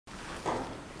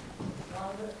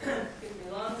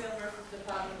Longval versus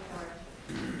Department of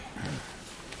Corrections.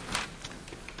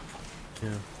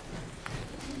 Yeah.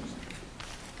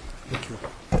 Thank you.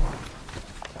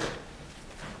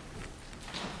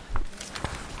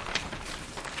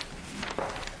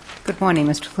 Good morning,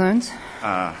 Mr. Clunes.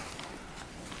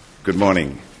 Good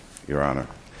morning, Your Honor.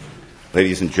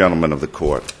 Ladies and gentlemen of the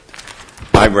court,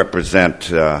 I represent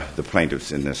the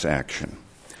plaintiffs in this action.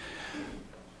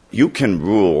 You can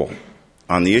rule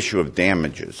on the issue of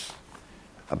damages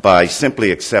by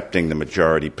simply accepting the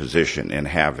majority position in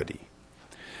Haverty.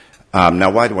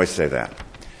 Now, why do I say that?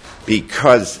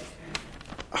 Because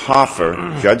Hoffer,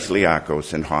 Judge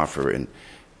Liakos in Hoffer in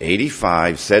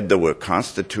 85 said there were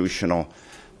constitutional,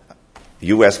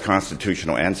 U.S.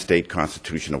 constitutional and state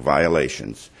constitutional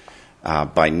violations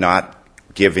by not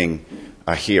giving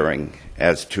a hearing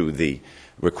as to the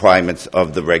requirements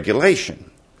of the regulation.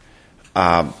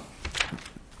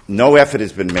 No effort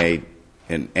has been made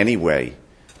in any way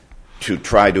to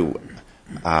try to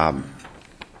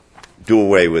do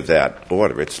away with that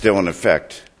order. It's still in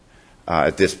effect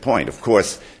at this point. Of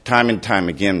course, time and time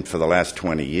again for the last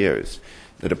 20 years,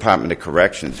 the Department of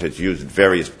Corrections has used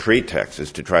various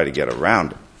pretexts to try to get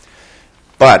around it.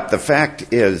 But the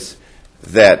fact is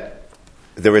that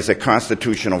there is a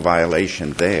constitutional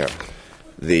violation there.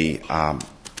 The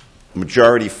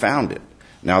majority found it.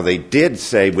 Now, they did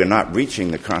say we're not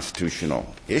reaching the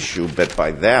constitutional issue, but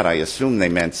by that I assume they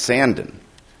meant Sandin.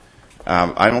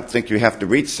 I don't think you have to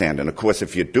reach Sandin. Of course,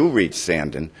 if you do reach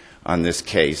Sandin on this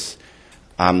case,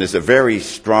 there's a very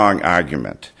strong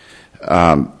argument,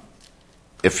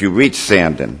 if you reach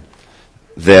Sandin,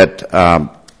 that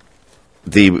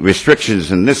the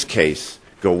restrictions in this case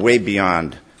go way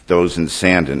beyond those in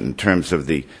Sandin in terms of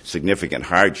the significant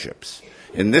hardships.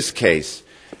 In this case,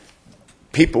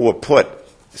 people were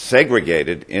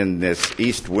segregated in this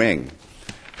East Wing,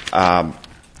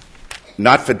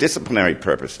 not for disciplinary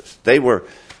purposes. They were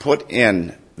put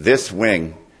in this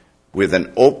wing with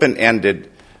an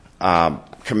open-ended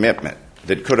commitment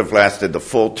that could have lasted the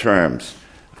full terms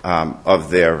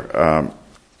of their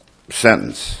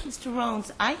sentence. Mr.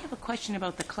 Rones, I have a question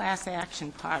about the class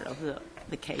action part of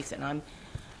the case, and I'm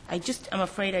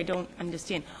afraid I don't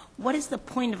understand. What is the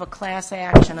point of a class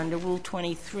action under Rule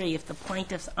 23 if the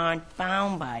plaintiffs aren't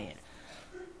bound by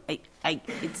it?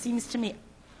 It seems to me,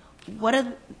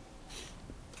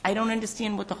 I don't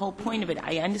understand what the whole point of it.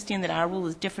 I understand that our rule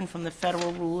is different from the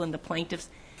federal rule, and the plaintiffs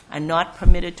are not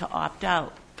permitted to opt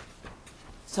out.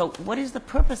 So, what is the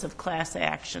purpose of class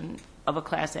action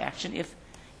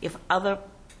if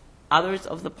others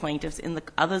of the plaintiffs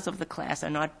others of the class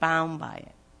are not bound by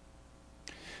it?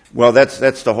 Well,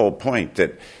 that's the whole point,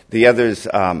 that the others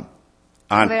aren't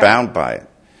bound by it.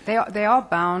 They are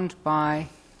bound by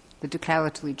the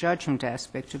declaratory judgment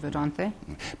aspect of it, aren't they?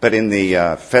 But in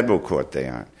the federal court, they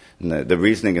aren't. And the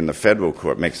reasoning in the federal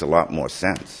court makes a lot more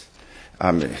sense.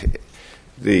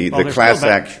 The class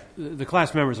action. The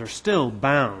class members are still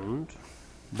bound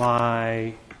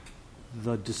by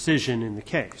the decision in the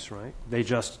case, right?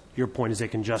 Your point is they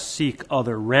can just seek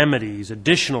other remedies,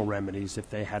 additional remedies, if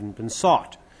they hadn't been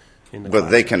sought in the class. But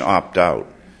they can opt out.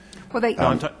 Well,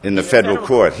 in the federal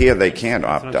court. Here they can't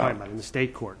opt out. In the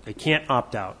state court, they can't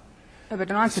opt out. But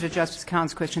in answer to Justice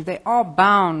Cowen's question, they are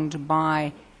bound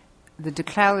by the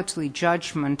declaratory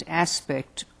judgment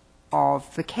aspect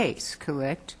of the case,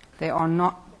 correct? They are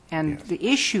not, and yes. The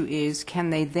issue is, can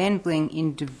they then bring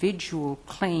individual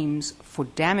claims for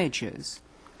damages?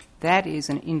 That is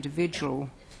an individualized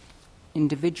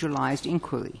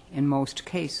inquiry in most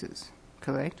cases,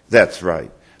 correct? That's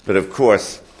right. But of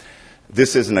course,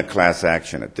 this isn't a class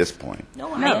action at this point.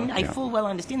 No, I full well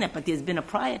understand that, but there's been a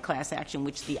prior class action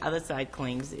which the other side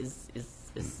claims is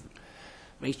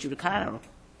res judicata.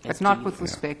 But not with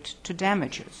respect to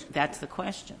damages. That's the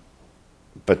question.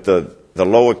 But the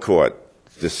lower court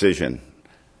decision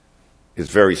is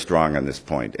very strong on this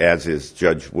point, as is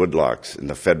Judge Woodlock's in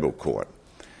the federal court.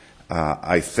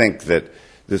 I think that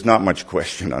there's not much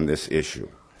question on this issue,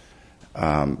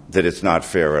 that it's not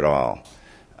fair at all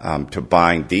to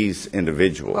bind these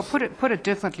individuals. Well, put it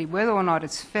differently, whether or not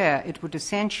it's fair, it would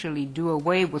essentially do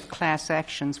away with class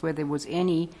actions where there was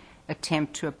any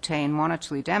attempt to obtain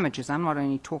monetary damages. I'm not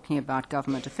only talking about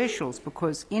government officials,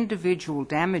 because individual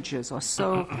damages are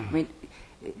so,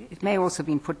 it may also have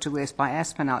been put to rest by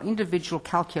Aspinall, individual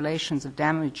calculations of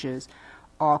damages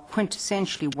are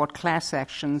quintessentially what class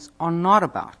actions are not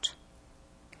about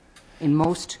in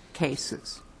most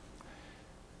cases.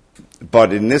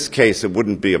 But in this case, it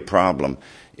wouldn't be a problem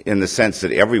in the sense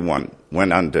that everyone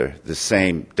went under the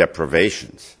same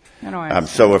deprivations. No, I understand.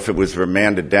 So if it was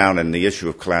remanded down and the issue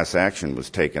of class action was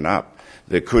taken up,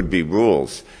 there could be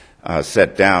rules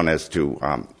set down as to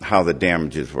how the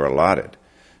damages were allotted.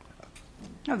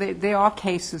 No, there are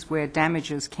cases where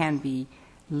damages can be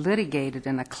litigated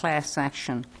in a class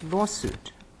action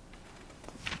lawsuit.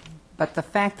 But the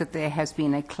fact that there has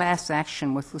been a class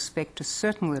action with respect to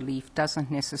certain relief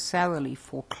doesn't necessarily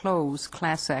foreclose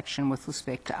class action with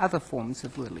respect to other forms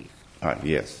of relief.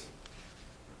 Yes.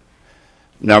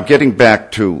 Now, getting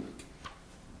back to,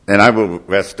 and I will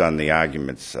rest on the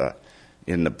arguments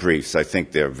in the briefs. I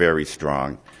think they're very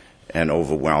strong and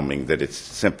overwhelming, that it's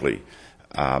simply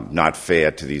not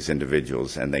fair to these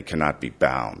individuals, and they cannot be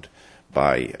bound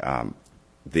by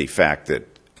the fact that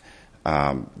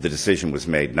the decision was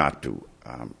made not to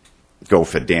go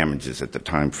for damages at the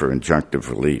time for injunctive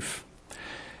relief.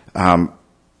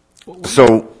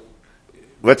 So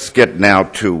let's get now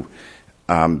to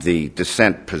the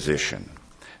dissent position,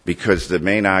 because the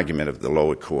main argument of the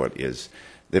lower court is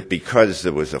that because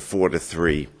there was a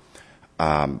 4-3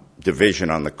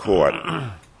 division on the court,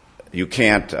 you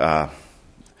can't,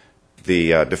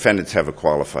 the defendants have a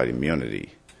qualified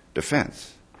immunity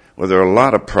defense. Well, there are a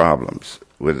lot of problems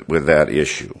with that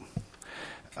issue.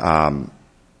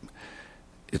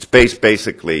 It's based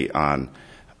basically on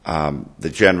the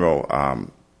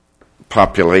general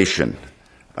population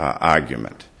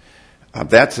argument.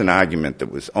 That's an argument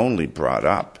that was only brought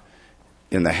up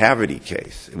in the Haverty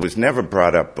case. It was never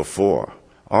brought up before.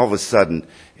 All of a sudden,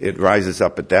 it rises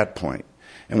up at that point.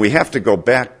 And we have to go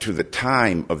back to the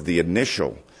time of the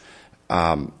initial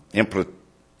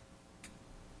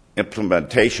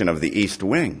implementation of the East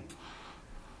Wing.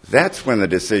 That's when the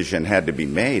decision had to be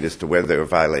made as to whether they were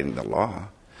violating the law.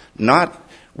 Not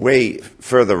way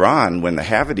further on when the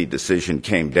Haverty decision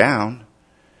came down.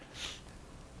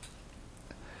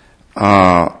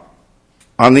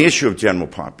 On the issue of general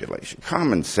population,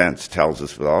 common sense tells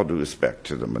us, with all due respect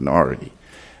to the minority,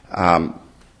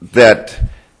 that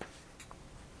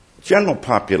general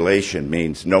population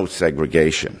means no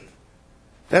segregation.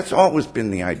 That's always been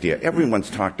the idea. Everyone's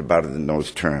talked about it in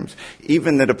those terms.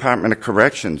 Even the Department of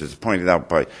Corrections, as pointed out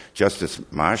by Justice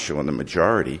Marshall in the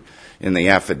majority, in the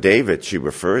affidavit she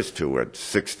refers to at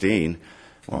 16,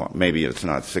 well, maybe it's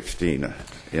not 16.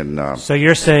 So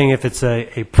you're saying if it's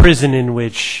a prison in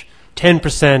which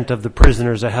 10% of the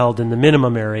prisoners are held in the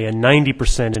minimum area and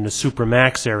 90% in a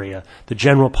supermax area, the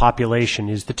general population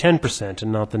is the 10%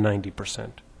 and not the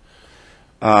 90%?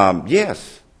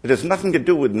 Yes. It has nothing to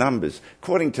do with numbers.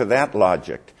 According to that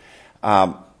logic,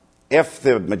 if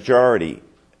the majority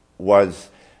was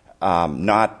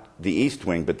not the East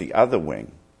Wing but the other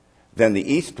wing, then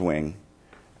the East Wing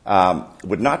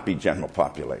would not be general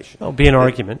population. It'll be an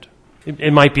argument.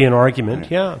 It might be an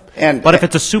argument, yeah. But if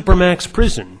it's a supermax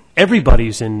prison,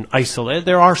 everybody's in isolation.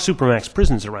 There are supermax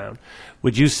prisons around.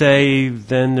 Would you say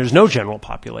then there's no general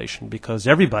population because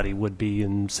everybody would be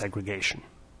in segregation?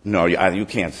 No, you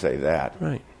can't say that.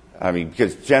 Right. I mean,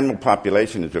 because general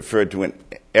population is referred to in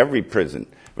every prison,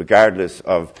 regardless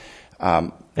of.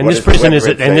 And this prison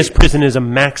is a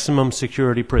maximum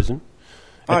security prison.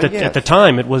 At the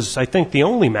time, it was, I think, the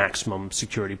only maximum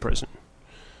security prison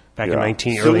back in early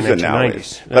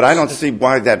 1990s. But I don't see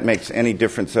why that makes any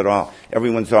difference at all.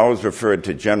 Everyone's always referred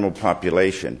to general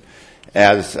population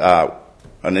as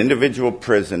an individual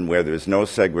prison where there's no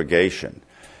segregation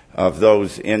of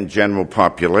those in general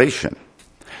population.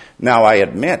 Now, I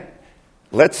admit,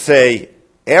 let's say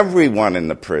everyone in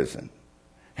the prison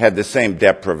had the same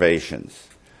deprivations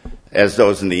as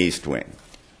those in the East Wing.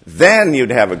 Then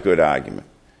you'd have a good argument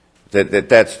that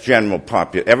that's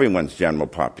everyone's general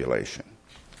population.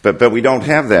 But we don't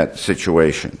have that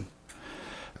situation.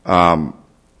 And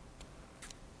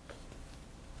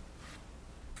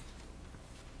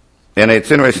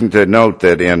it's interesting to note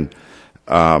that in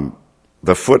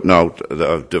the footnote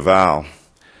of Duval,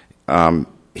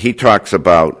 he talks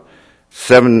about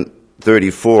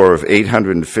 734 of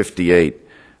 858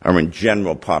 are in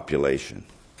general population.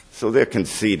 So they're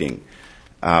conceding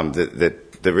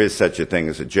that there is such a thing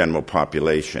as a general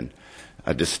population,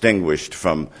 distinguished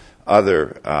from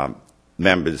other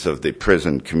members of the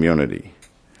prison community.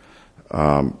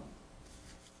 And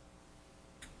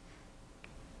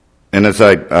as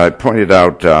I pointed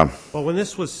out... well, when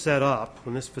this was set up,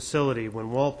 when this facility,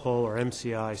 when Walpole or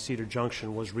MCI Cedar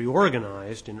Junction was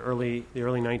reorganized in the early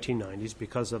 1990s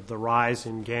because of the rise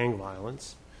in gang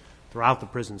violence throughout the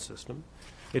prison system,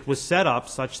 it was set up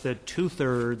such that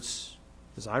two-thirds,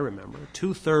 as I remember,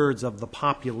 two-thirds of the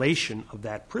population of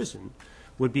that prison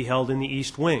would be held in the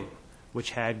East Wing,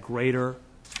 which had greater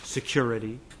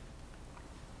security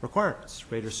requirements,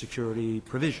 greater security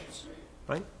provisions,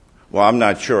 right? Well, I'm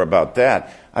not sure about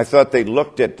that. I thought they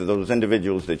looked at those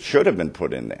individuals that should have been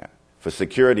put in there for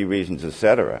security reasons, et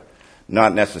cetera.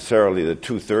 Not necessarily the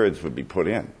two-thirds would be put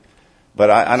in. But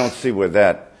I don't see where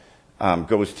that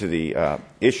goes to the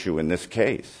issue in this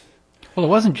case. Well, it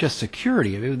wasn't just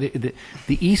security. The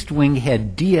East Wing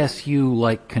had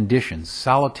DSU-like conditions,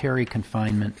 solitary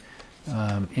confinement.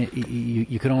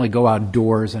 You could only go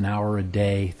outdoors an hour a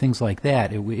day, things like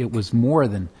that. It was more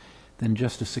than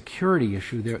just a security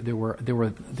issue. There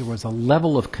was a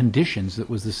level of conditions that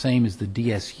was the same as the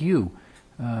DSU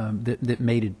that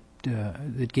made it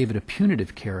that gave it a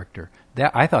punitive character.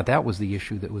 I thought that was the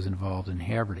issue that was involved in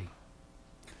Haverty.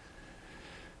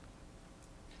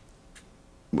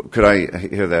 Could I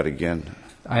hear that again?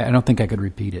 I don't think I could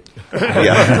repeat it.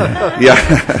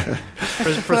 Yeah.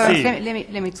 Proceed.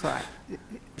 Let me try.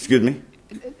 Excuse me?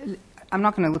 I'm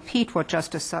not going to repeat what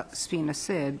Justice Spina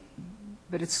said,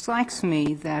 but it strikes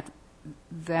me that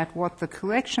what the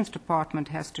Corrections Department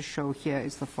has to show here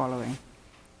is the following.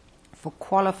 For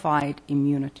qualified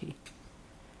immunity,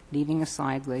 leaving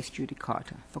aside res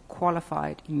judicata, for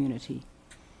qualified immunity,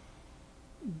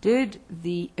 did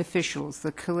the officials,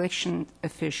 the correction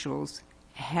officials,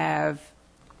 have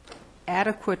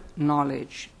adequate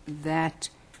knowledge that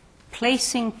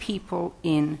placing people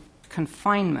in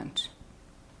confinement,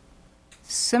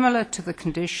 similar to the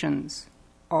conditions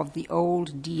of the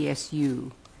old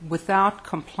DSU, without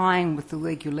complying with the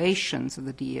regulations of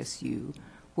the DSU,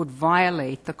 would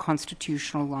violate the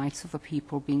constitutional rights of the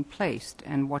people being placed?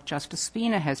 And what Justice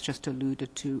Spina has just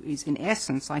alluded to is, in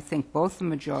essence, I think both the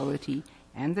majority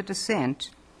and the dissent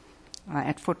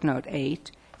at footnote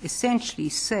 8 essentially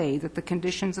say that the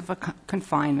conditions of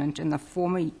confinement in the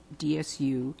former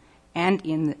DSU and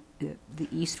in the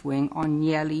East Wing are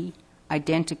nearly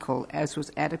identical, as was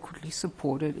adequately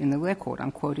supported in the record.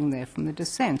 I'm quoting there from the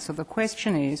dissent. So the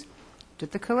question is,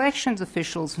 did the corrections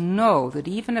officials know that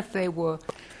even if they were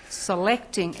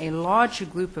selecting a larger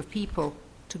group of people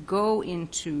to go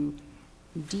into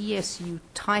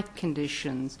DSU-type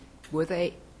conditions,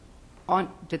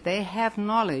 did they have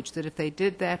knowledge that if they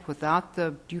did that without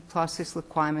the due process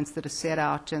requirements that are set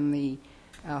out in the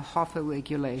Hoffa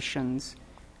regulations,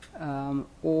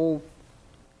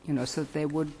 so that they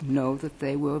would know that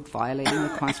they were violating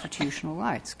the constitutional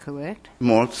rights, correct?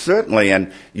 Most certainly,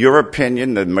 and your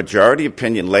opinion, the majority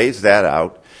opinion, lays that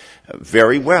out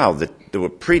very well, that there were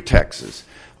pretexts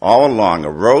all along. A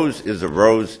rose is a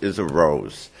rose is a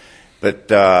rose. But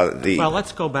Well,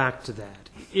 let's go back to that.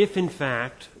 If, in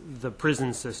fact, the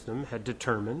prison system had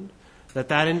determined that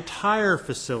that entire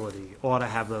facility ought to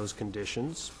have those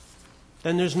conditions,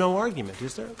 then there's no argument,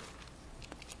 is there?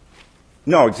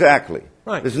 No, exactly.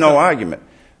 Right. There's no argument,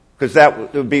 because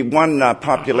that would be one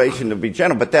population to be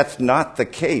general, but that's not the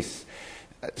case.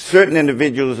 Certain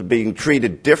individuals are being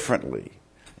treated differently,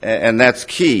 and that's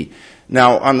key.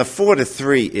 Now, on the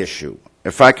 4-3 issue,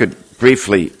 if I could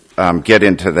briefly get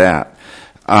into that,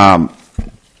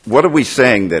 what are we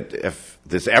saying, that if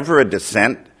there's ever a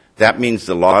dissent, that means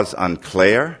the law's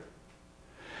unclear?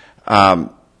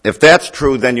 If that's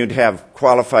true, then you'd have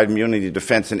qualified immunity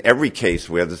defense in every case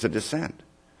where there's a dissent.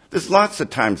 There's lots of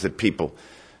times that people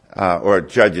or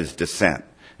judges dissent.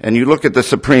 And you look at the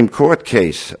Supreme Court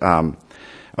case of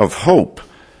Hope,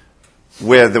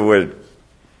 where there were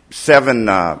 7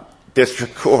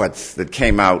 district courts that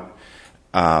came out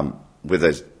with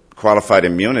a qualified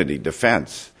immunity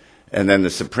defense. And then the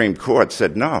Supreme Court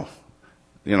said, no,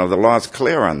 the law's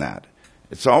clear on that.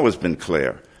 It's always been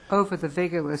clear. Over the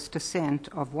vigorous dissent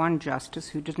of one justice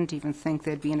who didn't even think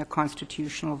there'd been a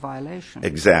constitutional violation.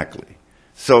 Exactly.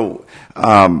 So,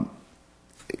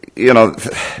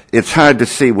 it's hard to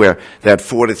see where that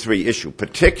 4-3 issue,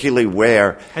 particularly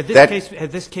where had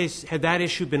that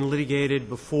issue been litigated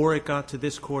before it got to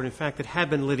this court? In fact, it had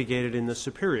been litigated in the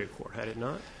Superior Court, had it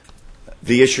not?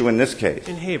 The issue in this case?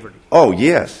 In Haverty. Oh,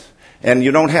 yes. And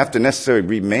you don't have to necessarily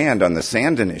remand on the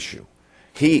Sandin issue.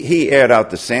 He aired out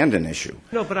the Sandin issue.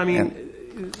 No, but I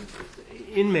mean,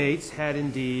 inmates had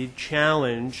indeed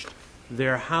challenged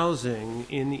their housing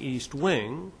in the East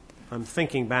Wing. I'm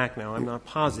thinking back now, I'm not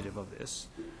positive of this.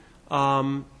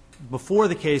 Before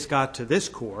the case got to this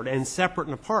court, and separate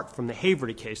and apart from the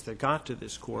Haverty case that got to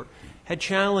this court, had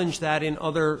challenged that in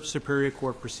other Superior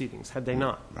Court proceedings, had they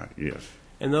not? Right, yes.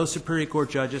 And those Superior Court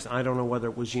judges, I don't know whether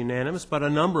it was unanimous, but a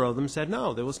number of them said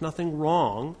no, there was nothing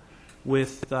wrong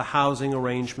with the housing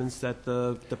arrangements that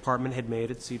the department had made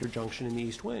at Cedar Junction in the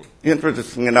East Wing.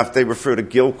 Interesting enough, they refer to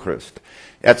Gilchrist.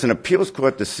 That's an appeals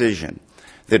court decision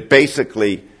that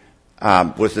basically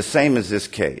was the same as this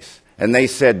case. And they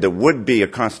said there would be a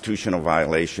constitutional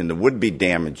violation, there would be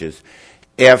damages,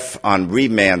 if on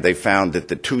remand they found that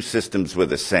the two systems were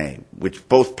the same, which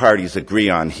both parties agree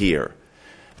on here.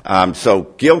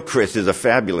 So Gilchrist is a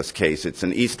fabulous case. It's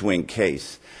an East Wing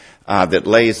case that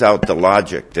lays out the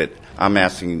logic that I'm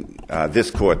asking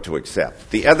this court to accept.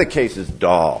 The other case is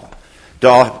Dahl.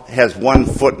 Dahl has one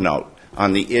footnote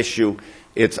on the issue.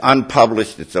 It's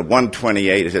unpublished. It's a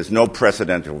 128. It has no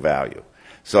precedential value.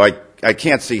 So I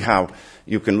can't see how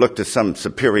you can look to some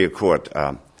Superior Court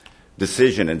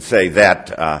decision and say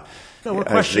that No, we're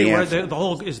questioning whether the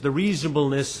whole is the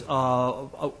reasonableness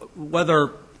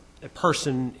whether a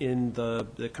person in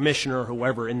the commissioner or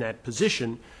whoever in that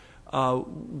position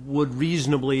would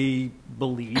reasonably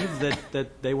believe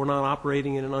that they were not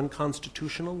operating in an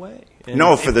unconstitutional way. And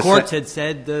no, if the courts had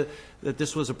said that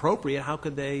this was appropriate, how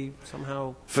could they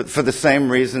somehow? For the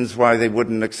same reasons why they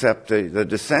wouldn't accept the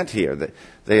dissent here.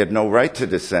 They had no right to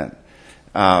dissent.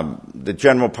 The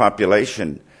general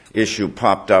population issue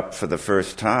popped up for the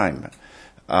first time.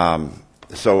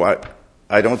 So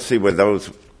I don't see where those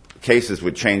cases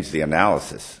would change the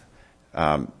analysis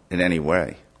in any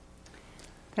way.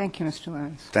 Thank you, Mr.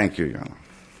 Lawrence. Thank you, Your Honor.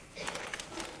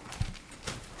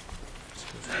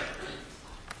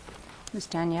 Ms.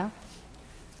 Danielle?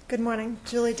 Good morning.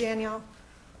 Julie Danielle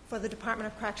for the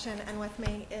Department of Correction, and with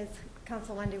me is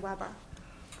Counsel Wendy Weber.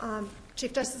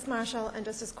 Chief Justice Marshall and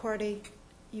Justice Cordy,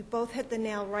 you both hit the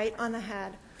nail right on the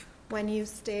head when you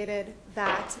stated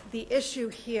that the issue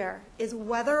here is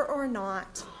whether or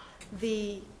not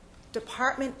the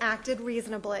department acted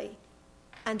reasonably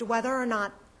and whether or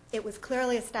not it was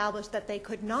clearly established that they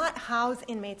could not house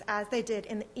inmates as they did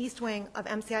in the East Wing of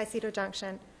MCI Cedar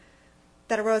Junction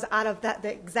that arose out of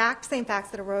the exact same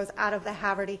facts that arose out of the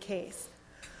Haverty case.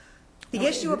 The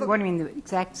issue of what do you mean the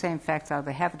exact same facts out of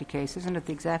the Haverty case? Isn't it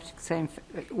the exact same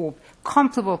or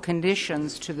comparable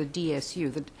conditions to the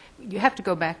DSU? You have to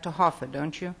go back to Hoffa,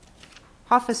 don't you?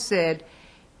 Hoffa said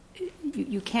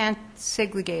you can't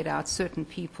segregate out certain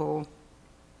people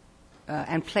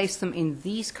and place them in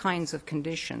these kinds of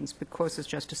conditions because, as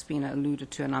Justice Spina alluded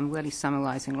to, and I'm really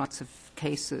summarizing lots of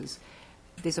cases,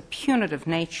 there's a punitive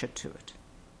nature to it.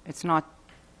 It's not,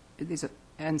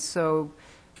 and so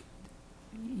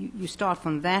you start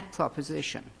from that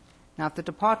proposition. Now, if the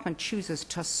department chooses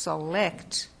to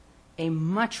select a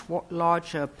much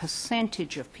larger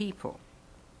percentage of people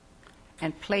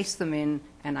and place them in,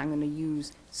 and I'm going to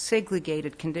use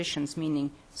segregated conditions,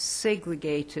 meaning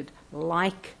segregated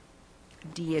like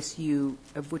DSU,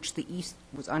 of which the East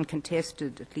was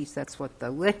uncontested, at least that's what the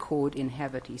record in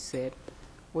Haverty said,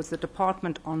 was the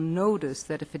department on notice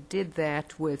that if it did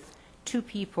that with 2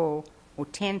 people or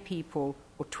 10 people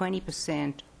or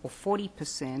 20% or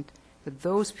 40%, that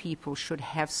those people should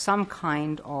have some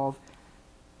kind of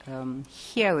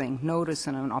hearing, notice,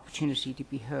 and an opportunity to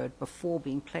be heard before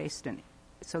being placed in it.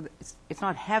 So it's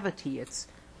not Haverty,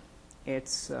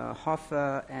 it's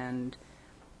Hoffa and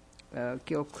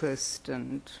Gilchrist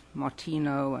and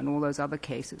Martino and all those other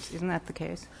cases. Isn't that the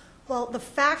case? Well, the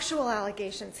factual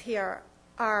allegations here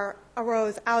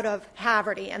arose out of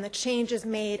Haverty and the changes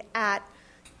made at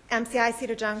MCI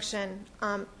Cedar Junction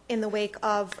in the wake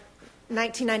of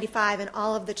 1995 and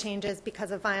all of the changes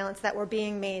because of violence that were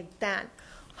being made then.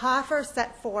 Hoffa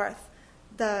set forth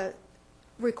the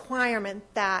requirement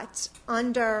that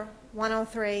under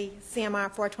 103 CMR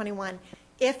 421,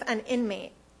 if an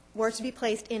inmate were to be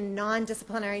placed in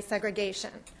non-disciplinary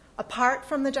segregation, apart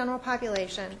from the general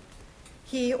population,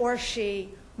 he or she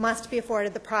must be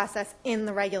afforded the process within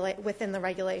the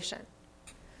regulation.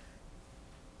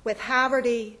 With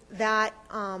Haverty, that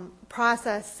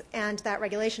process and that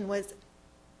regulation was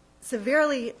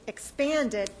severely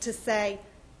expanded to say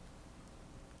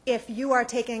if you are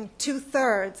taking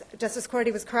 2/3, Justice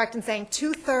Cordy was correct in saying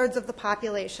 2/3 of the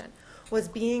population was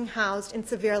being housed in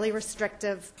severely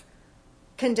restrictive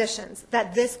conditions,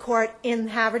 that this court in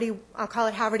Haverty, I'll call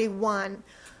it Haverty 1,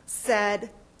 said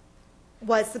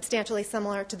was substantially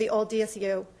similar to the old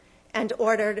DSU and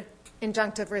ordered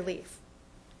injunctive relief.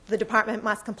 The department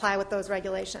must comply with those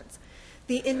regulations.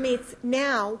 The inmates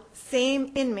now,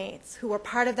 same inmates who were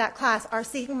part of that class, are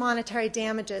seeking monetary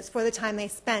damages for the time they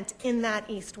spent in that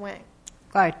East Wing.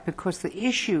 Right, because the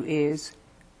issue is,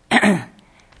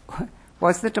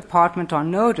 was the department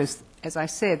on notice, as I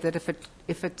said, that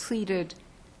if it treated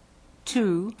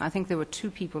 2, I think there were 2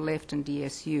 people left in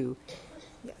DSU,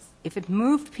 Yes. if it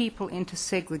moved people into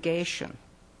segregation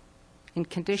in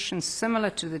conditions similar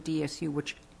to the DSU,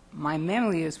 which my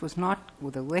memory is was not,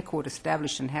 with a record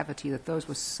established in Haverty, that those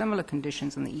were similar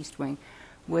conditions in the East Wing,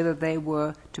 whether they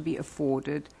were to be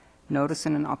afforded notice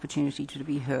and an opportunity to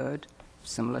be heard,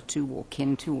 similar to or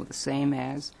kin to or the same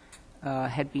as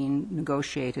had been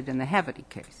negotiated in the Haverty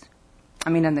case. I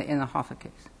mean, in the Hoffa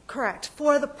case. Correct,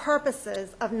 for the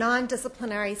purposes of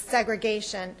non-disciplinary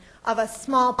segregation of a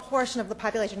small portion of the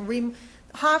population.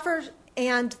 Hoffer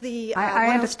and the...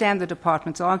 I understand the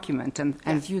department's argument,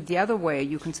 and viewed the other way,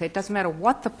 you can say it doesn't matter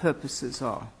what the purposes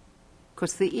are,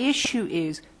 because the issue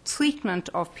is treatment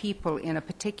of people in a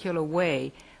particular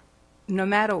way, no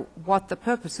matter what the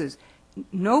purpose is.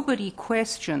 Nobody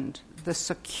questioned the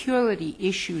security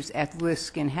issues at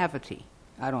risk in Haverty,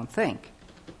 I don't think.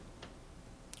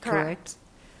 Correct?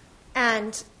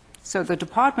 And so the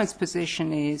department's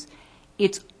position is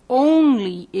it's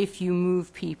only if you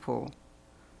move people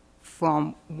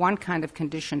from one kind of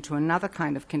condition to another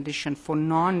kind of condition for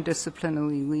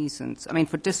non-disciplinary reasons, I mean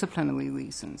for disciplinary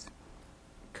reasons,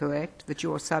 correct, that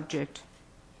you're subject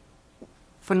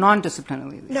for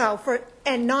non-disciplinary reasons. no, for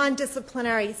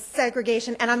non-disciplinary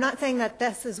segregation, and I'm not saying that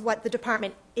this is what the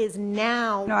department is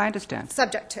now No, I understand.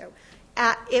 subject to.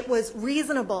 It was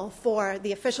reasonable for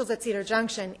the officials at Cedar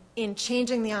Junction in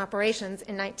changing the operations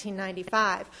in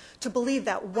 1995 to believe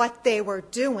that what they were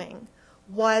doing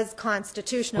was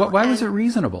constitutional. Why was it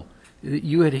reasonable?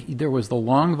 There was the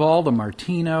Longval, the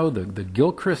Martino, the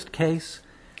Gilchrist case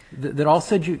that all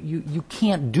said you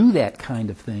can't do that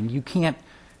kind of thing. You can't,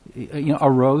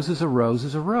 a rose is a rose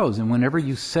is a rose. And whenever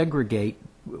you segregate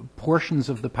portions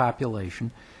of the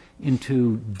population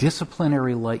into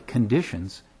disciplinary-like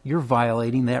conditions, you're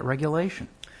violating that regulation.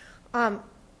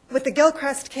 With the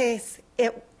Gilchrist case,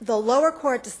 the lower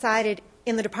court decided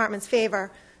in the department's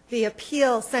favor. The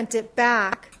appeal sent it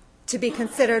back to be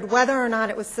considered whether or not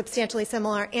it was substantially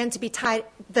similar and to be tied.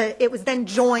 It was then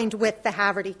joined with the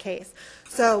Haverty case.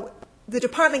 So the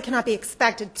department cannot be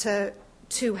expected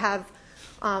to have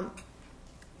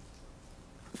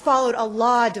followed a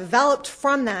law developed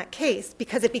from that case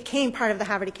because it became part of the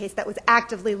Haverty case that was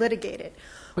actively litigated.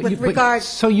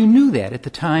 So you knew that at the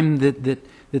time that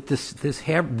this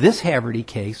Haverty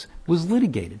case was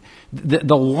litigated.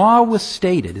 The law was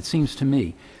stated, it seems to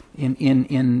me,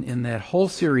 in that whole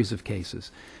series of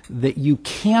cases, that you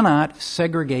cannot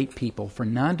segregate people for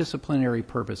non-disciplinary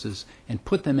purposes and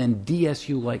put them in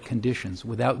DSU-like conditions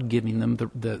without giving them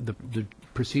the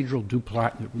procedural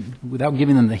without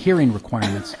giving them the hearing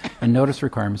requirements and notice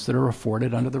requirements that are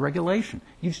afforded under the regulation.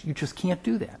 You just can't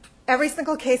do that. Every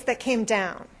single case that came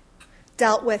down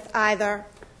dealt with either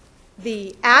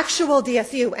the actual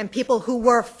DSU and people who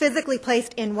were physically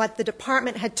placed in what the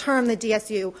department had termed the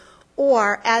DSU,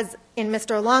 or, as in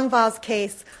Mr. Longval's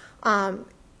case,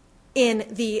 in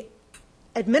the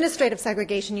administrative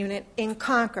segregation unit in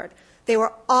Concord. They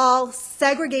were all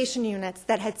segregation units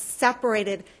that had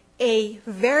separated a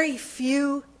very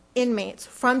few inmates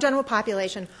from general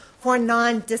population for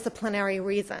non-disciplinary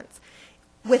reasons.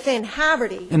 Within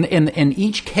Haverty... And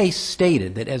each case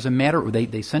stated that as a matter...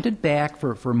 They sent it back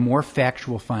for more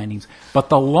factual findings, but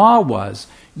the law was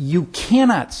you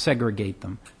cannot segregate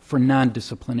them for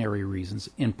non-disciplinary reasons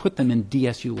and put them in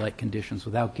DSU-like conditions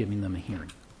without giving them a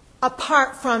hearing.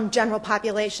 Apart from general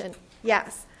population,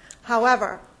 yes.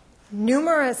 However,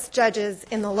 numerous judges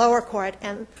in the lower court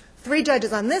and 3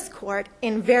 judges on this court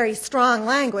in very strong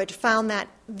language found that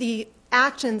the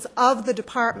actions of the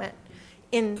department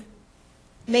in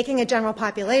making a general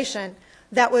population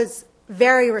that was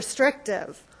very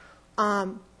restrictive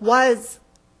was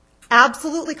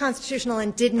absolutely constitutional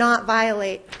and did not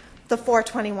violate the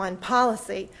 421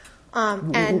 policy.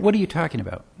 What are you talking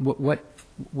about?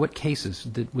 What cases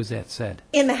was that said?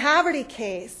 In the Haverty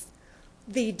case,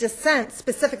 the dissent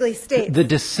specifically states... The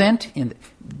dissent,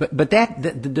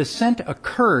 the dissent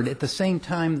occurred at the same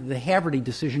time the Haverty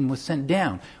decision was sent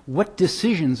down. What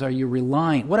decisions are you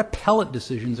relying, what appellate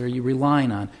decisions are you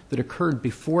relying on that occurred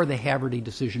before the Haverty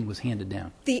decision was handed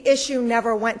down? The issue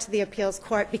never went to the appeals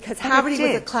court because Haverty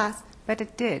was a class... But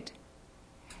it did.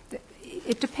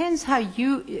 It depends how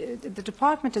the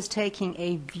department is taking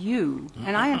a view,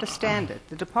 and I understand it.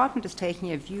 The department is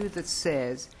taking a view that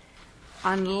says,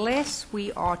 unless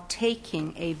we are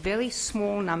taking a very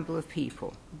small number of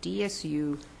people,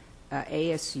 DSU,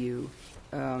 ASU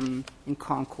in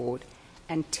Concord,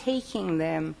 and taking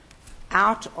them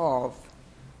out of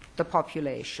the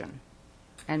population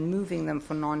and moving them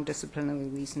for non-disciplinary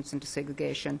reasons into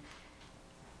segregation,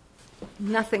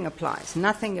 nothing applies.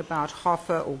 Nothing about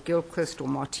Hoffa or Gilchrist or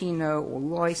Martino or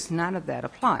Royce, none of that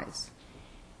applies.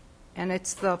 And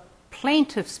it's the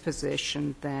plaintiff's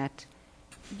position that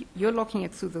you're looking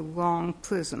at through the wrong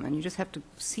prism, and you just have to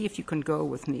see if you can go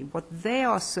with me. What they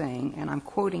are saying, and I'm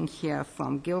quoting here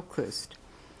from Gilchrist,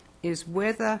 is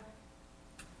whether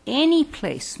any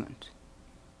placement,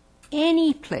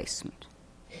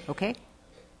 okay,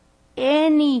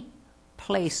 any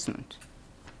placement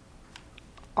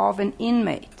of an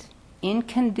inmate in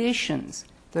conditions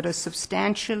that are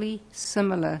substantially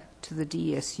similar to the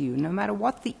DSU, no matter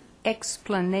what the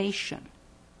explanation,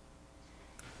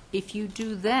 if you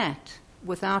do that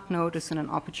without notice and an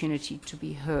opportunity to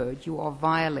be heard, you are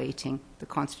violating the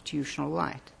constitutional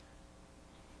right.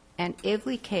 And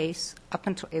every case,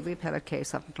 every appellate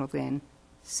case up until then,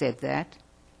 said that,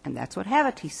 and that's what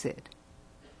Haverty said.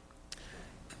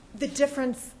 The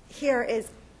difference here is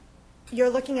you're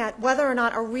looking at whether or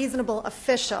not a reasonable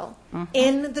official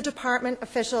in the department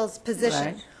official's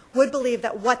position Right. would believe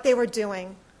that what they were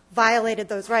doing violated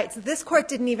those rights. This court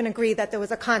didn't even agree that there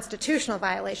was a constitutional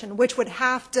violation, which would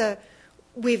have to,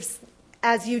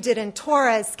 as you did in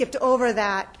Torres, skipped over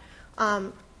that,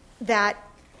 that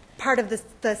part of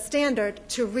the standard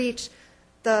to reach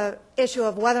the issue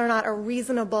of whether or not a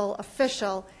reasonable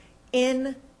official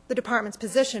in the department's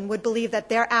position would believe that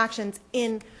their actions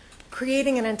in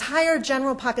creating an entire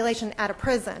general population at a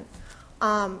prison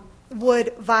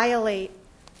would violate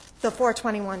the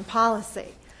 421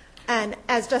 policy. And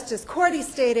as Justice Cordy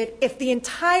stated, if the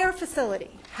entire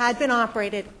facility had been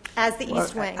operated as the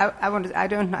East Wing. I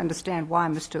don't understand why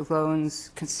Mr.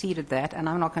 Loans conceded that, and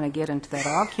I'm not going to get into that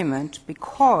argument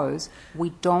because we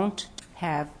don't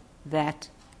have that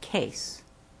case.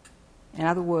 In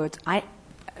other words,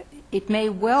 it may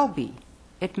well be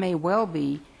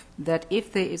that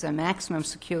if there is a maximum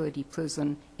security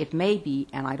prison, it may be,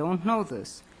 and I don't know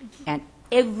this, and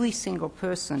every single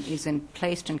person is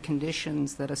placed in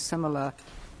conditions that are similar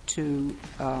to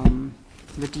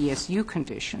the DSU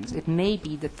conditions. It may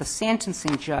be that the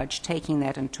sentencing judge, taking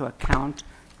that into account,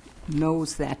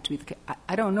 knows that to be the case.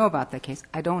 I don't know about that case.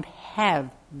 I don't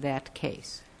have that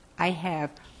case. I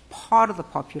have part of the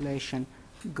population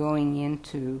going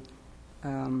into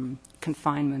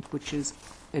confinement, which is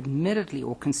admittedly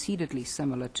or concededly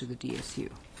similar to the DSU.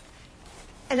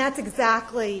 And that's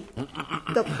exactly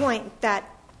the point, that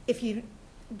if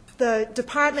the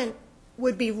department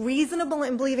would be reasonable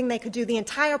in believing they could do the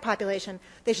entire population,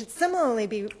 they should similarly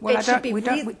be,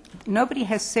 nobody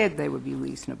has said they would be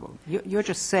reasonable. You're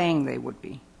just saying they would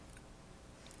be.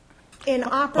 In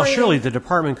operating. Well, surely the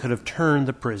department could have turned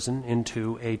the prison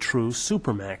into a true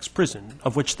supermax prison,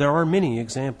 of which there are many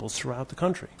examples throughout the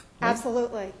country.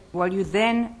 Absolutely. Well, you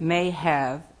then may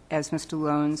have, as Mr.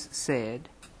 Loans said,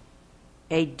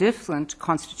 a different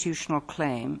constitutional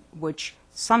claim, which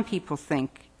some people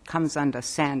think comes under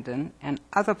Sandon, and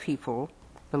other people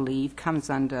believe comes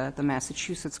under the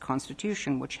Massachusetts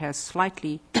Constitution, which has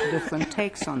slightly different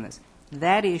takes on this.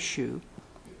 That issue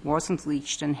wasn't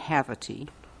reached in Haverty,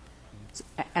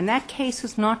 and that case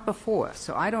is not before us,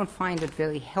 so I don't find it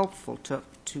very helpful to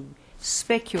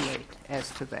speculate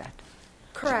as to that.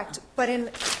 Correct. But in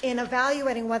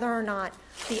evaluating whether or not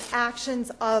the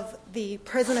actions of the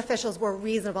prison officials were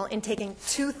reasonable in taking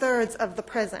two-thirds of the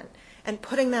prison and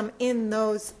putting them in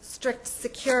those strict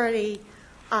security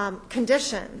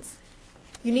conditions,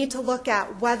 you need to look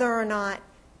at whether or not,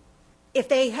 if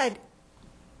they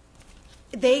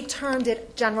termed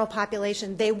it general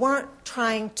population, they weren't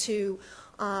trying to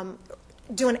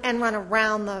do an end run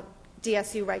around the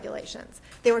DSU regulations.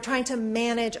 They were trying to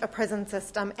manage a prison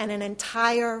system and an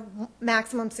entire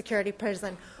maximum security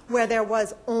prison where there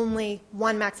was only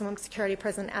one maximum security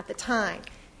prison at the time,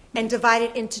 and divide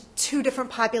it into two different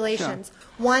populations,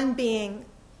 sure. One being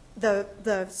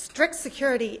the strict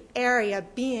security area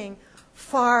being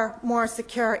far more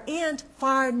secure and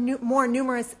far more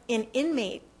numerous in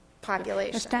inmate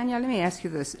population. Ms. Danielle, let me ask you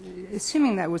this.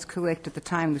 Assuming that was correct at the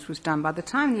time this was done, by the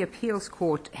time the appeals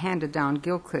court handed down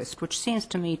Gilchrist, which seems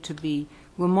to me to be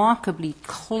remarkably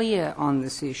clear on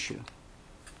this issue,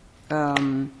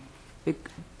 in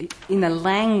the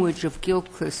language of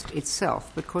Gilchrist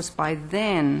itself, because by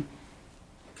then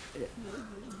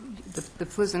the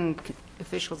prison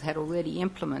officials had already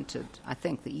implemented, I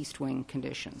think, the East Wing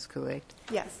conditions, correct?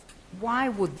 Yes. Why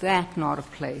would that not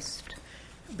have placed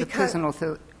the prison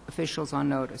officials on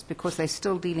notice? Because they're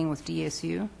still dealing with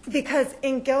DSU? Because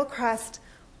in Gilchrist,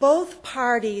 both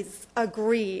parties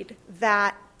agreed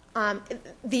that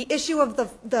the issue of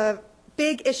the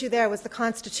big issue there was the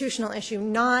constitutional issue,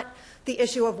 not the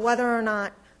issue of whether or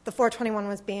not the 421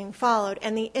 was being followed.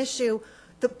 And the issue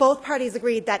that both parties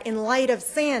agreed that in light of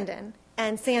Sandon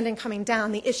and Sandon coming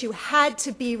down, the issue had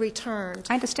to be returned.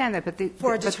 I understand that, but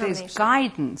there's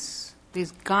guidance.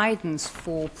 There's guidance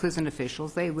for prison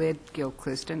officials. They read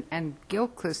Gilchrist, and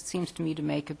Gilchrist seems to me to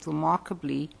make it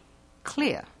remarkably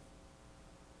clear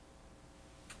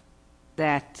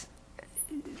that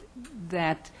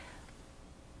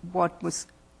what was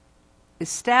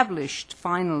established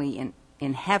finally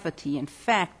in Haverty, in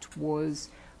fact, was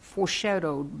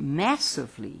foreshadowed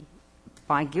massively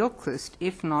by Gilchrist,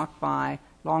 if not by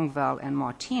Longval and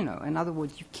Martino. In other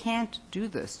words, you can't do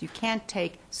this. You can't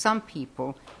take some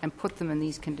people and put them in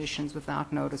these conditions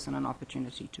without notice and an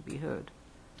opportunity to be heard.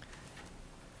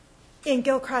 In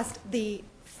Gilchrist, the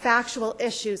factual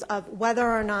issues of whether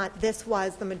or not this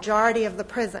was the majority of the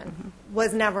prison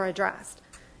was never addressed.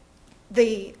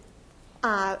 The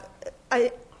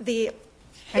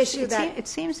issue that it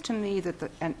seems to me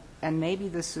that and maybe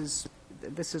this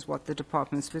is what the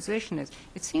department's position is.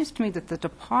 It seems to me that the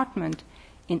department,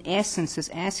 in essence, is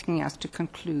asking us to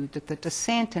conclude that the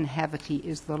dissent in Haverty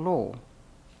is the law.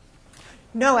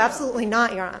 No, absolutely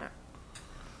not, Your Honor.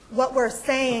 What we're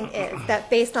saying is that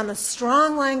based on the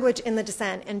strong language in the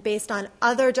dissent and based on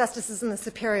other justices in the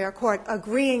Superior Court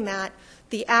agreeing that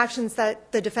the actions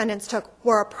that the defendants took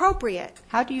were appropriate.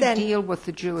 How do you deal with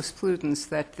the jurisprudence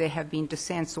that there have been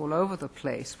dissents all over the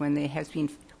place when there have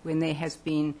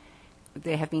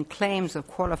been claims of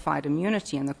qualified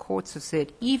immunity, and the courts have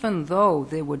said even though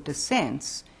there were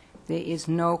dissents, there is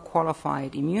no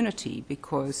qualified immunity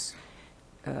because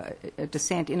a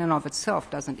dissent in and of itself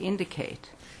doesn't indicate.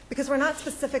 Because we're not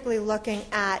specifically looking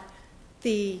at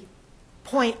the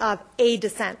point of a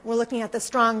dissent. We're looking at the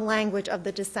strong language of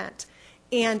the dissent.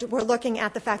 And we're looking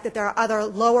at the fact that there are other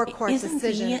lower court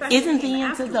decisions. Isn't the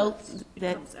answer, though,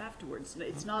 that... It comes afterwards.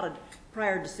 It's not a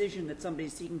prior decision that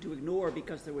somebody's seeking to ignore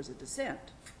because there was a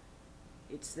dissent.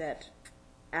 It's that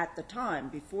at the time,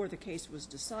 before the case was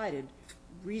decided,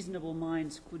 reasonable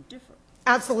minds could differ.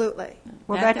 Absolutely.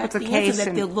 Well, that's the case.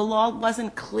 That the law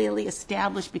wasn't clearly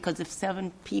established because if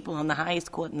 7 people on the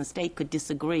highest court in the state could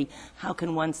disagree, how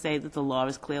can one say that the law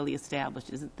is clearly established?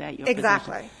 Isn't that your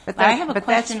exactly? Position? But I have a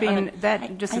question.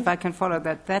 If I can follow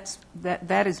that,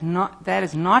 that has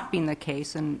not been the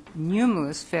case in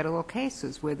numerous federal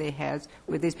cases where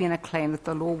there's been a claim that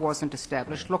the law wasn't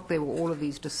established. Look, there were all of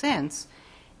these dissents,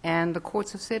 and the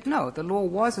courts have said no, the law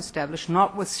was established,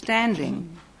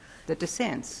 notwithstanding the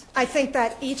dissents. I think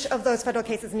that each of those federal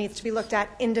cases needs to be looked at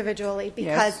individually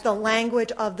because the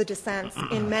language of the dissents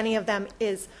in many of them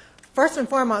is, first and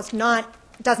foremost,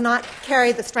 does not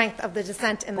carry the strength of the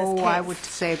dissent in this case. I would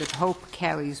say that Hope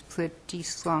carries pretty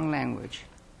strong language.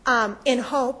 In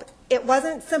Hope, it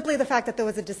wasn't simply the fact that there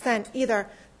was a dissent either.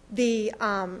 The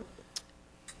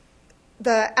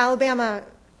Alabama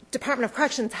Department of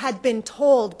Corrections had been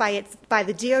told by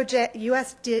the DOJ,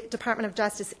 U.S. Department of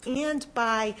Justice, and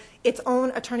by its own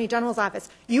Attorney General's office,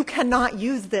 you cannot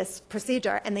use this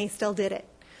procedure, and they still did it.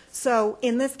 So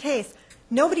in this case,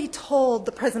 nobody told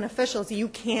the prison officials you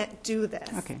can't do this.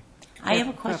 Okay. I have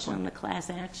a question on the class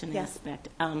action aspect.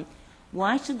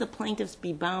 Why should the plaintiffs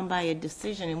be bound by a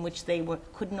decision in which they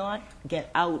could not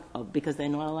get out of because they're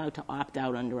not allowed to opt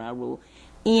out under our rule,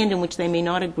 and in which they may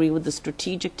not agree with the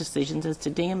strategic decisions as to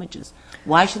damages?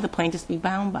 Why should the plaintiffs be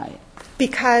bound by it?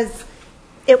 Because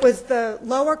it was the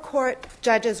lower court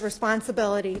judge's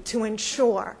responsibility to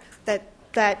ensure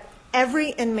that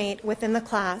every inmate within the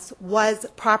class was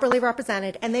properly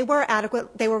represented, and they were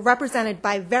adequate. They were represented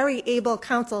by very able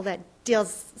counsel that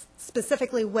deals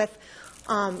specifically with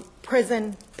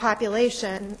prison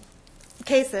population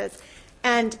cases.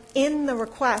 And in the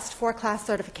request for class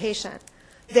certification,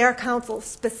 their counsel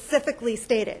specifically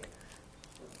stated,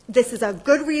 this is a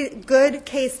good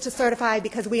case to certify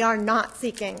because we are not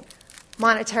seeking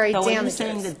monetary damages. So are you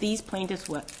saying that these plaintiffs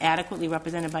were adequately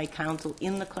represented by counsel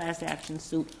in the class action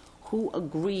suit who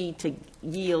agreed to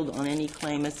yield on any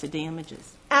claim as to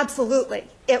damages? Absolutely.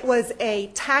 It was a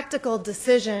tactical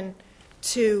decision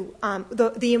to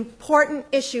the important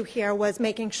issue here was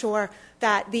making sure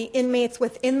that the inmates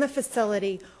within the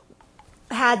facility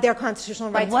had their constitutional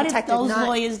rights protected.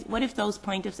 What if those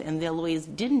plaintiffs and their lawyers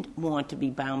didn't want to be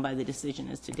bound by the decision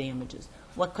as to damages?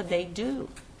 What could they do?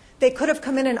 They could have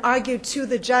come in and argued to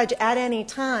the judge at any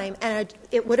time, and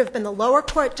it would have been the lower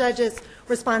court judge's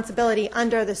responsibility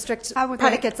under the strict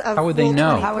predicates of Rule 23.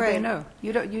 How would they know?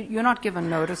 You're not given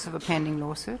notice of a pending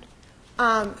lawsuit?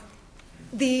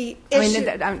 The issue...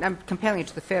 I'm comparing it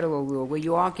to the federal rule, where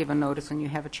you are given notice and you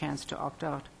have a chance to opt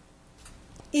out.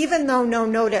 Even though no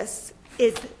notice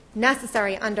is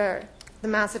necessary under the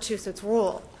Massachusetts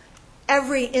rule,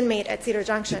 every inmate at Cedar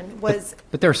Junction was...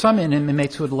 But there are some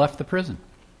inmates who had left the prison.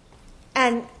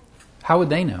 And how would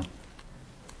they know?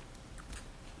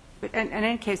 But in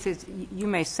any case, you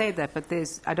may say that, but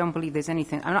I don't believe there's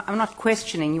anything. I'm not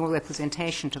questioning your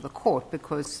representation to the court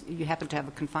because you happen to have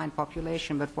a confined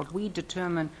population, but what we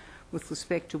determine with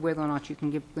respect to whether or not you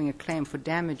can bring a claim for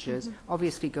damages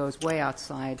obviously goes way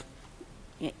outside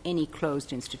any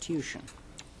closed institution.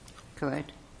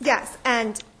 Correct? Yes,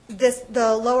 and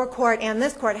the lower court and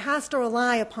this court has to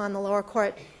rely upon the lower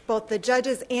court both the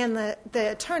judges and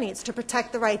the attorneys to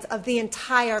protect the rights of the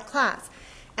entire class.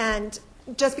 And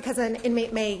just because an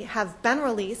inmate may have been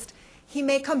released, he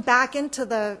may come back into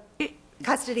the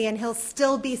custody and he'll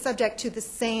still be subject to the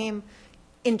same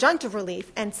injunctive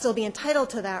relief and still be entitled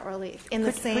to that relief in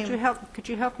the same. Could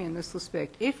you help me in this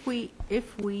respect? If we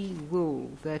rule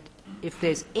that if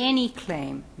there's any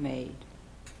claim made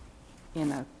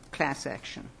in a class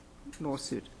action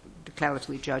lawsuit,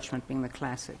 declaratory judgment being the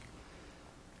classic,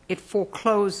 it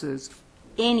forecloses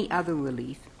any other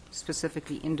relief,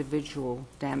 specifically individual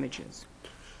damages.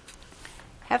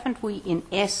 Haven't we, in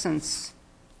essence,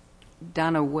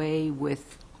 done away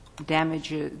with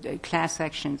damages, class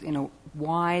actions in a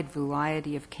wide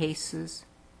variety of cases?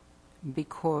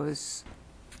 Because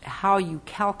how you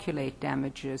calculate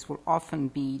damages will often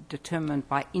be determined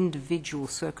by individual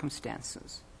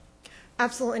circumstances.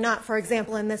 Absolutely not. For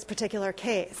example, in this particular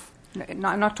case. No,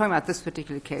 I'm not talking about this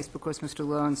particular case because Mr.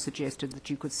 Lowen suggested that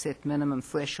you could set minimum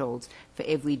thresholds for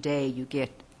every day you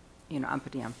get,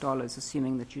 umpty dollars,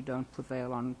 assuming that you don't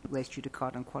prevail on res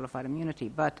judicata and qualified immunity.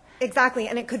 But exactly,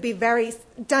 and it could be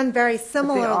done very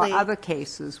similarly. There are other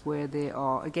cases where there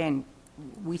are, again,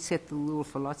 we set the rule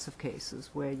for lots of cases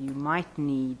where you might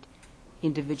need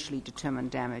individually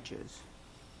determined damages.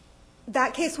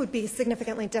 That case would be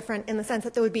significantly different in the sense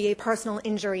that there would be a personal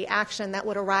injury action that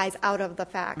would arise out of the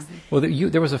facts. Well,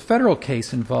 there was a federal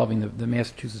case involving the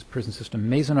Massachusetts prison system,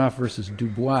 Maisonneuve versus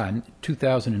Dubois, in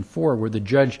 2004, where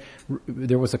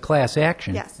there was a class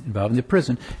action involving the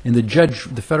prison, and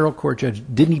the federal court judge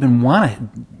didn't even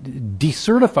want to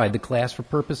decertify the class for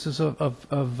purposes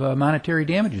of monetary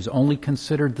damages, only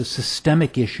considered the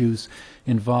systemic issues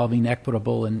involving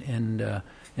equitable and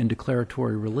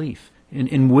declaratory relief.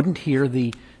 And wouldn't hear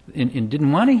and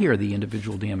didn't want to hear the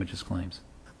individual damages claims.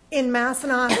 In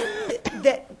Massenoff,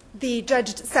 the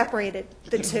judge separated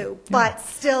the two, but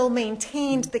still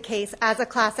maintained the case as a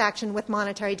class action with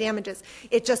monetary damages.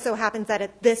 It just so happens that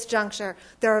at this juncture,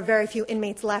 there are very few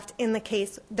inmates left in the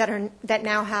case that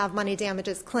now have money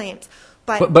damages claims.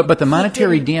 But the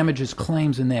monetary damages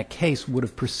claims in that case would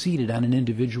have proceeded on an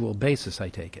individual basis, I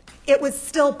take it. It was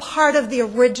still part of the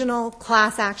original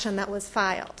class action that was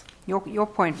filed. Your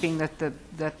point being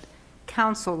that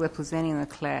counsel representing the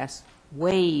class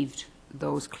waived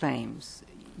those claims.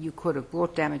 You could have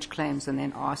brought damage claims and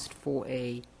then asked for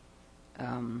a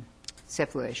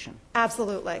separation.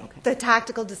 Absolutely. Okay. The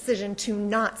tactical decision to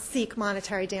not seek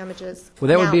monetary damages. Well,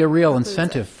 that would be a real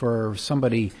incentive for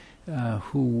somebody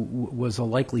who was a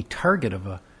likely target of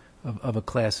a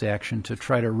class action to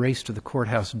try to race to the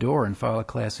courthouse door and file a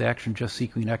class action just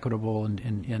seeking equitable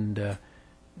and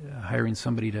hiring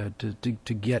somebody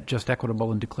to get just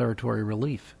equitable and declaratory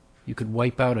relief. You could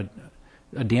wipe out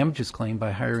a damages claim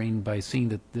by seeing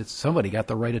that somebody got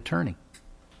the right attorney.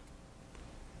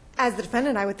 As the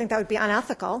defendant, I would think that would be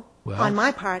unethical on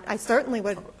my part. I certainly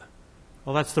would.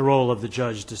 Well, that's the role of the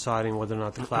judge, deciding whether or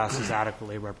not the class is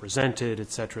adequately represented, et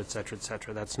cetera, et cetera, et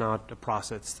cetera. That's not a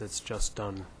process that's just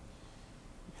done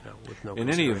with no In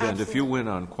any event, Absolutely. if you win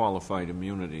on qualified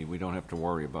immunity, we don't have to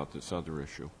worry about this other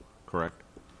issue, correct?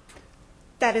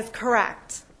 That is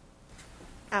correct.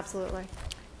 Absolutely.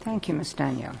 Thank you, Ms.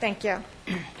 Danielle. Thank you.